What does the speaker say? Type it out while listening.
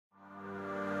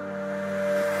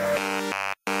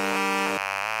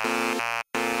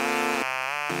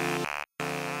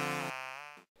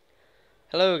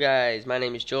Hello guys, my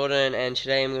name is Jordan and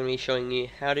today I'm going to be showing you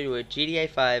how to do a GTA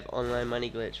 5 online money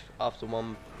glitch after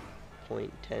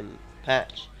 1.10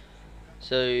 patch.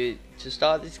 So to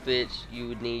start this glitch you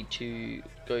would need to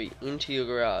go into your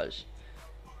garage.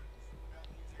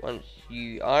 Once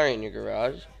you are in your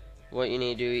garage, what you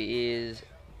need to do is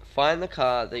find the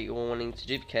car that you're wanting to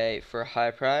duplicate for a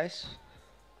high price,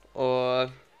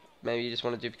 or maybe you just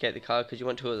want to duplicate the car because you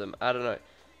want two of them, I don't know.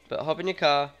 But hop in your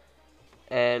car,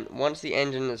 and once the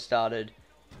engine is started,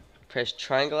 press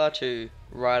triangle R2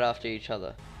 right after each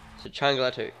other. So triangle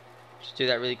R2. Just do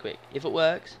that really quick. If it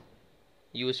works,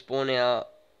 you will spawn out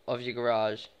of your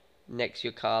garage next to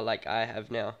your car like I have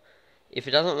now. If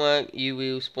it doesn't work, you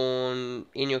will spawn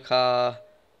in your car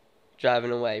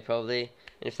driving away probably.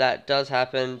 And if that does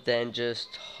happen, then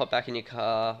just hop back in your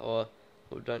car, or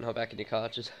don't hop back in your car,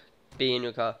 just be in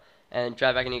your car and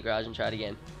drive back in your garage and try it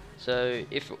again. So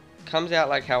if it comes out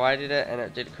like how I did it and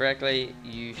it did it correctly,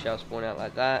 you shall spawn out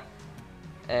like that.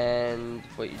 And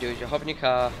what you do is you hop in your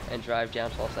car and drive down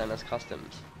to Los Angeles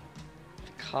Customs.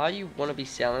 The car you want to be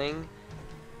selling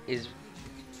is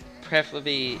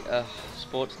preferably a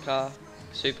sports car,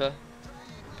 super,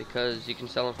 because you can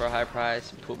sell them for a high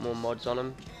price and put more mods on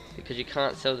them, because you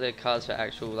can't sell their cars for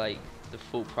actual, like, the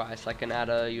full price, like an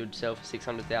Adder you'd sell for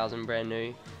 600,000 brand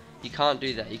new. You can't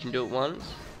do that. You can do it once,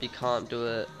 but you can't do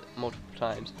it multiple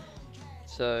times.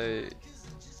 So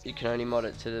you can only mod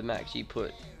it to the max you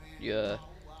put your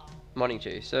modding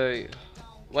to. So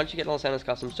once you get Los Angeles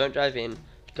Customs, don't drive in,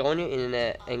 go on your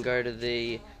internet and go to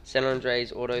the San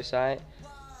Andreas auto site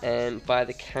and buy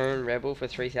the Karen Rebel for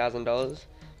 $3,000.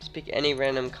 Just pick any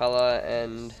random color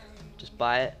and just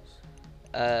buy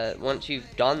it. Once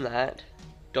you've done that,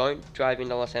 don't drive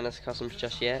into Los Angeles Customs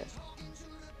just yet.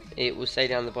 It will say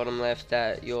down the bottom left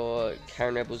that your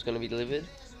Karen Rebel is going to be delivered.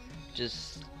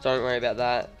 Just don't worry about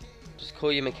that. Just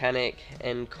call your mechanic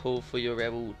and call for your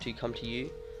Rebel to come to you.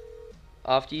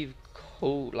 After you've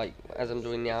called, like as I'm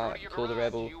doing now, call the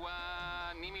Rebel.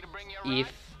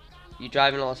 If you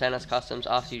drive in Los Angeles Customs,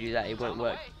 after you do that, it won't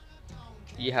work.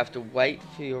 You have to wait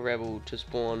for your Rebel to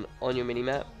spawn on your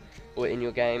minimap or in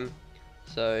your game.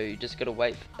 So you just gotta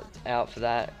wait out for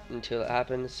that until it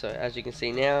happens. So as you can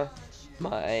see now,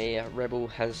 my Rebel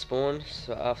has spawned.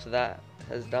 So after that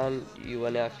has done, you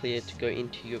are now cleared to go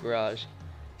into your garage.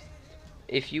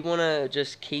 If you wanna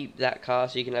just keep that car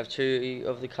so you can have two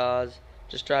of the cars,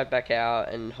 just drive back out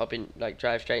and hop in, like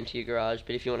drive straight into your garage.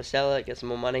 But if you want to sell it, get some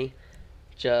more money,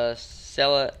 just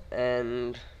sell it,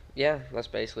 and yeah, that's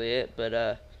basically it.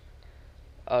 But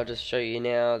I'll just show you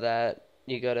now that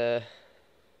you gotta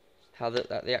how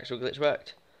the actual glitch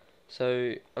worked.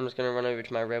 So I'm just gonna run over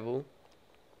to my Rebel,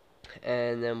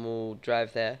 and then we'll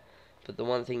drive there. But the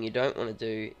one thing you don't want to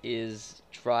do is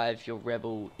drive your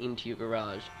Rebel into your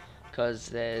garage, because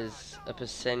there's a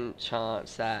 %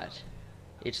 chance that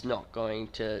it's not going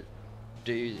to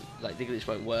do, like the glitch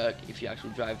won't work if you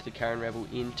actually drive the Karen Rebel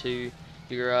into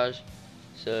your garage.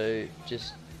 So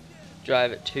just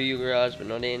drive it to your garage but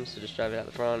not in, so just drive it out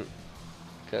the front,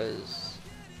 because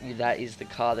that is the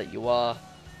car that you are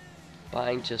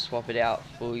buying to swap it out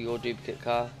for your duplicate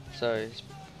car. So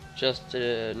just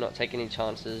to not take any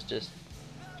chances, just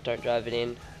don't drive it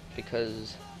in,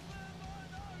 because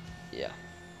yeah,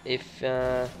 if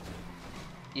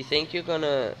you think you're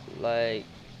gonna like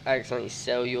accidentally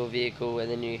sell your vehicle and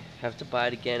then you have to buy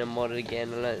it again and mod it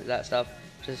again and that stuff,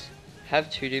 just have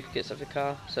two duplicates of the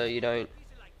car so you don't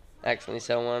accidentally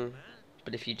sell one.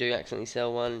 But if you do accidentally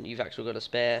sell one, you've actually got a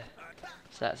spare,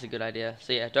 so that's a good idea.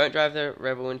 So yeah, don't drive the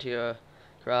Rebel into your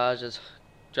garage, just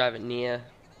drive it near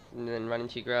and then run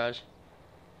into your garage,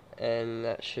 and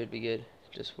that should be good.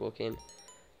 Just walk in.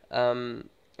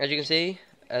 As you can see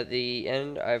at the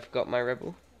end, I've got my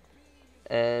Rebel,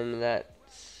 and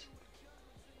that's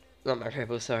not my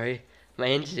Rebel, sorry, my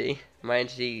entity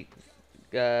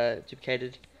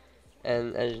duplicated,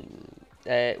 and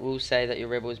it will say that your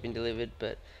Rebel has been delivered.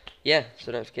 But yeah,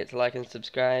 so don't forget to like and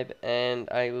subscribe, and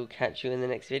I will catch you in the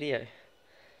next video.